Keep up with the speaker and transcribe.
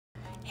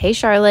Hey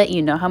Charlotte,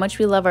 you know how much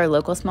we love our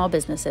local small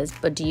businesses,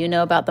 but do you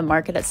know about the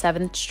market at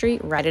 7th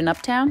Street right in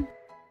Uptown?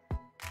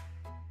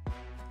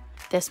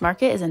 This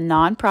market is a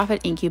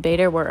non-profit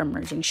incubator where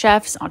emerging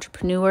chefs,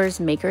 entrepreneurs,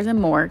 makers, and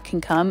more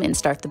can come and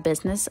start the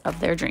business of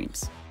their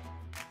dreams.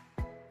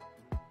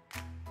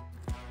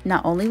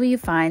 Not only will you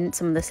find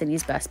some of the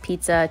city's best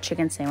pizza,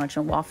 chicken sandwich,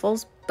 and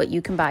waffles, but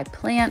you can buy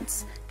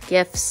plants,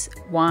 gifts,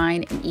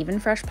 wine, and even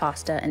fresh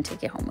pasta and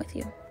take it home with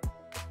you.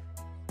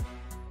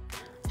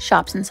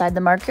 Shops inside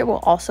the market will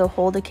also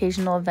hold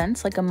occasional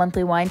events like a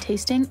monthly wine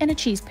tasting and a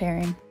cheese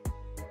pairing.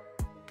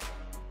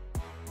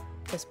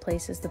 This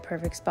place is the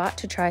perfect spot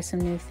to try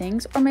some new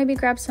things or maybe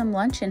grab some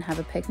lunch and have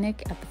a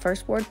picnic at the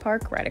First Ward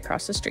Park right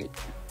across the street.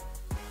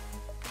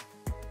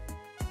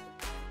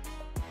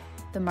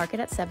 The market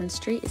at 7th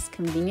Street is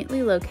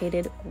conveniently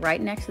located right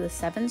next to the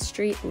 7th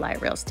Street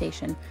light rail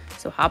station,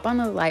 so hop on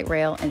the light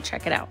rail and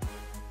check it out.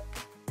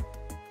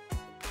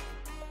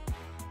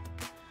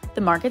 The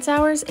market's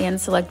hours and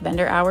select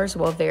vendor hours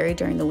will vary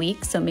during the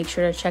week, so make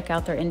sure to check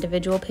out their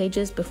individual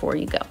pages before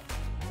you go.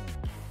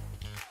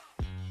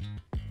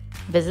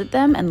 Visit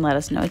them and let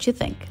us know what you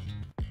think.